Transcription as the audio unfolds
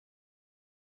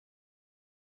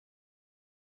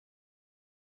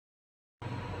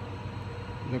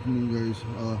Good afternoon, guys.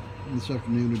 This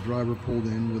afternoon, a driver pulled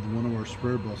in with one of our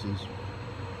spare buses,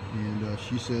 and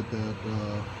she said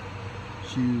that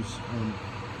she's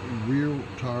rear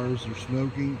tires are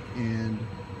smoking, and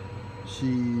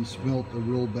she smelt a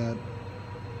real bad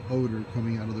odor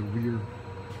coming out of the rear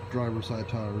driver's side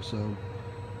tires. So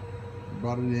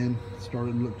brought it in,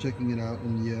 started checking it out,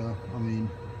 and yeah, I mean,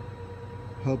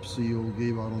 hub seal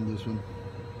gave out on this one,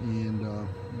 and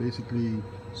basically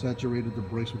saturated the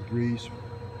brakes with grease.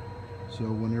 So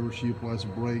whenever she applies the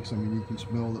brakes, I mean, you can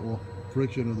smell the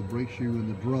friction of the brake shoe and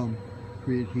the drum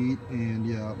create heat, and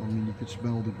yeah, I mean, you could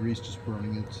smell the grease just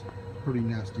burning. It's pretty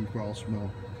nasty, foul smell.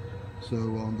 So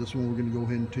this one, we're gonna go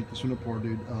ahead and take this one apart,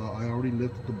 dude. I already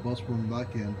lifted the bus from the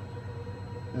back end.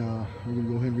 We're gonna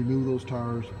go ahead and remove those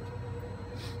tires,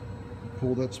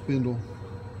 pull that spindle,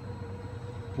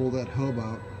 pull that hub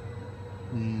out,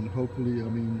 and hopefully, I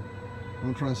mean, I'm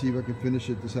gonna try and see if I can finish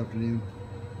it this afternoon.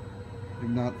 If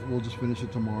not, we'll just finish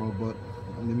it tomorrow. But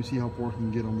let me see how far I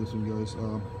can get on this one, guys.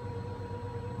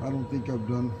 I don't think I've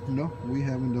done, no, we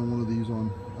haven't done one of these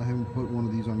on, I haven't put one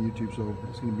of these on YouTube, so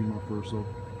it's gonna be my first. So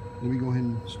let me go ahead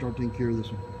and start taking care of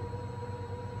this one.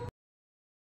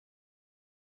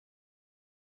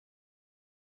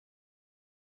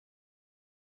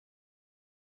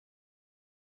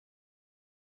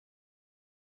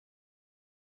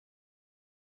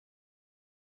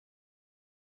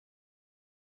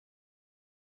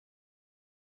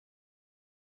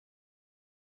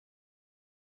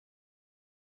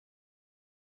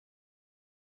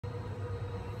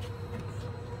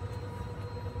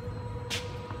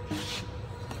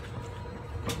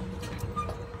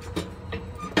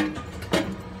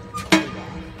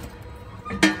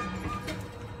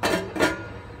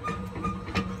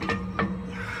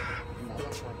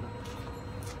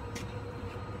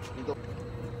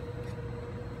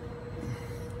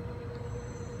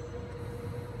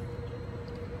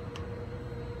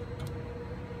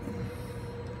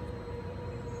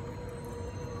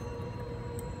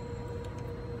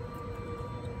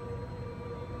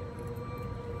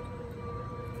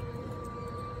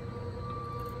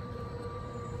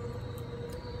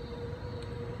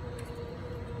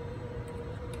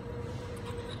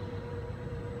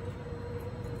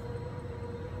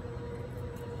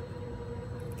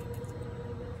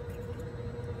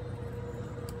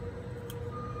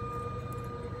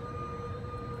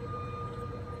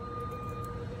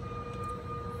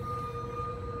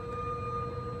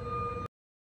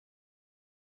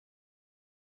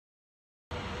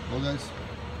 Well, guys,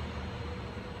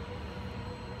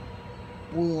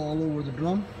 oil all over the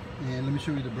drum, and let me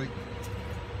show you the brake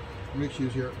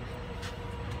shoes here.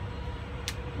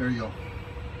 There you go,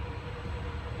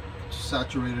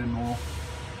 saturated in oil.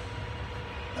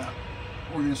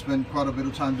 We're going to spend quite a bit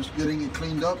of time just getting it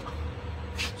cleaned up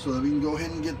so that we can go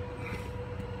ahead and get,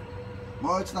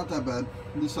 well, it's not that bad.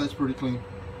 This side's pretty clean.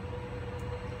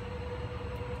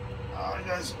 Alright,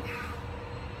 guys,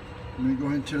 let me go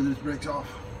ahead and tear these brakes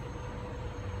off.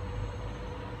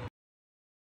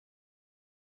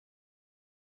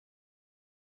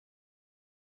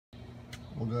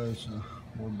 Well, guys,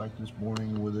 we're back this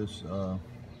morning with this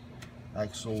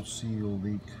axle seal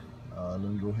leak. Let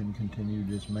me go ahead and continue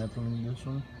dismantling this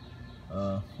one.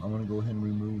 I'm going to go ahead and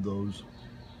remove those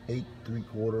 8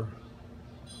 3/4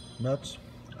 nuts.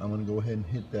 I'm going to go ahead and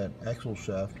hit that axle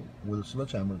shaft with a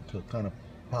sledgehammer to kind of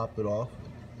pop it off.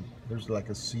 There's like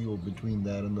a seal between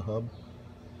that and the hub.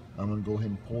 I'm going to go ahead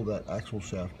and pull that axle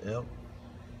shaft out,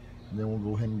 and then we'll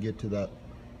go ahead and get to that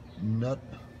nut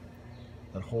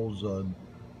that holds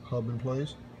hub in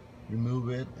place, remove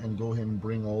it, and go ahead and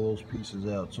bring all those pieces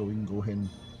out so we can go ahead and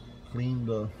clean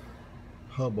the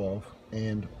hub off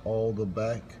and all the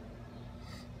back,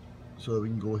 so that we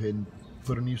can go ahead and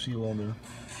put a new seal on there,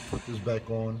 put this back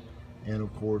on, and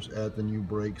of course add the new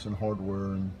brakes and hardware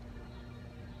and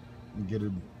get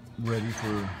it ready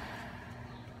for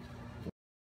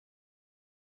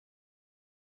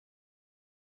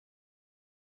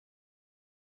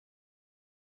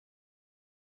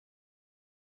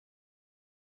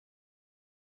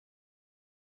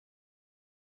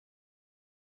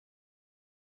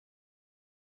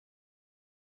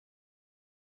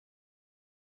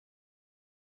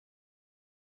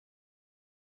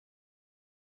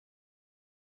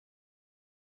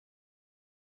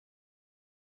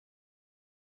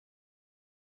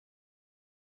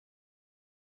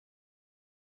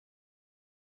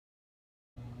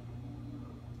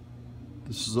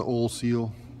This is the old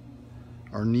seal.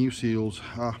 Our new seals,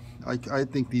 I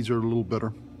think these are a little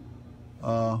better.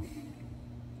 A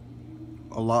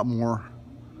lot more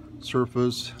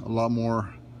surface, a lot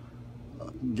more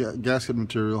gasket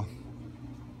material.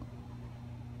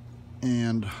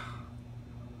 and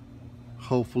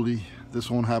hopefully this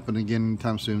won't happen again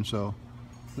anytime soon. So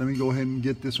let me go ahead and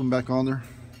get this one back on there.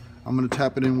 I'm going to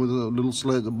tap it in with a little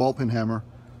sled, a ball peen hammer,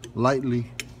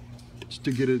 lightly, just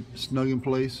to get it snug in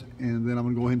place, and then I'm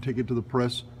going to go ahead and take it to the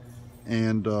press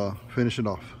and finish it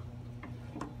off.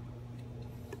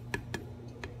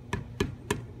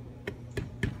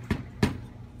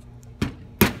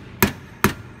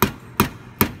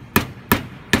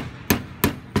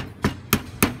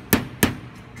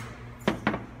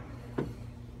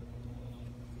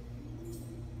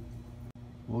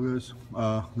 Well guys,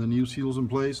 the new seal's in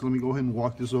place. Let me go ahead and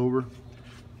walk this over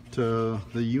to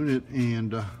the unit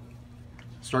and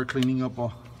start cleaning up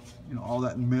all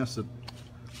that mess that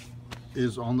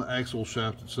is on the axle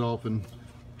shaft itself and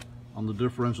on the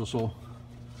differential. So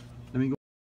let me go.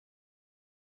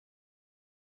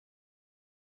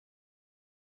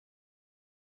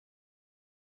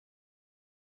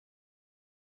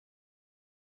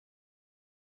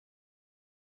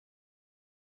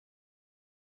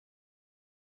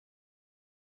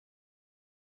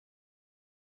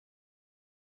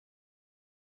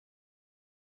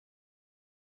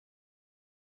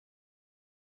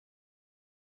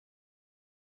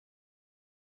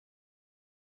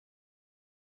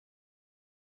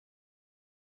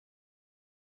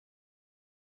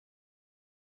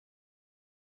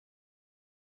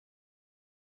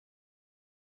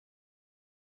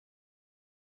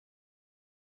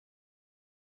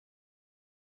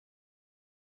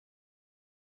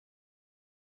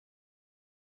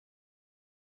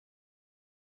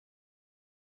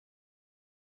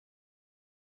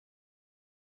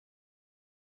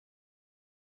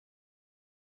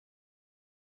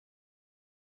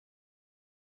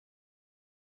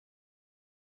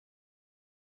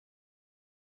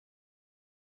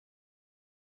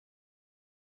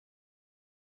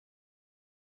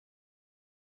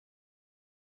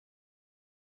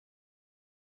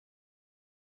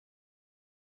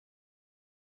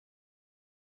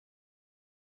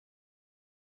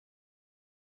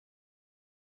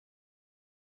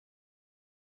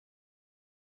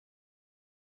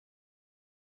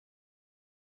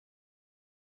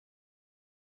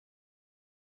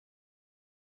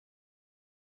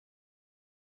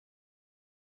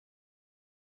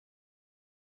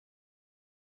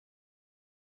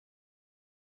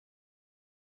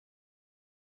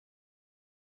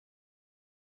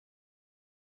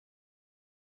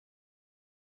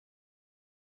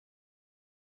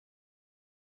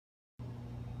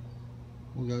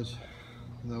 Well guys,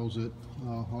 that was it.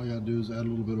 All you gotta do is add a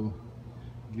little bit of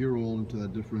gear oil into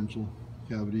that differential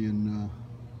cavity and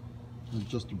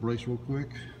adjust the brakes real quick.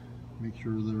 Make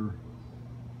sure they're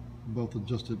both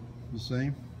adjusted the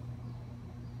same,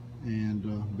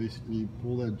 and basically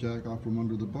pull that jack off from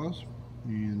under the bus,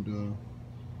 and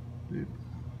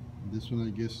this one I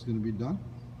guess is going to be done.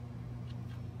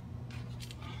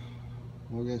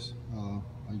 Well guys,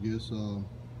 I guess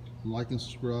like and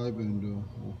subscribe, and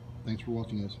well, thanks for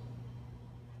watching guys.